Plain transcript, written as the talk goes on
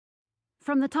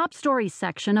From the top stories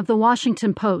section of the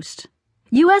Washington Post,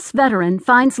 U.S. veteran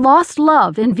finds lost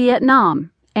love in Vietnam,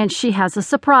 and she has a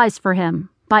surprise for him,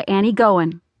 by Annie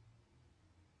Gowen.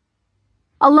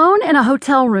 Alone in a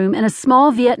hotel room in a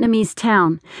small Vietnamese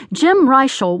town, Jim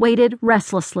Reichel waited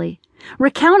restlessly.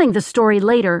 Recounting the story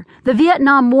later, the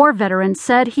Vietnam War veteran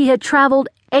said he had traveled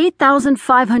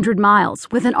 8,500 miles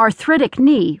with an arthritic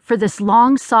knee for this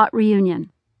long-sought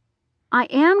reunion. "I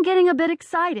am getting a bit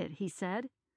excited," he said.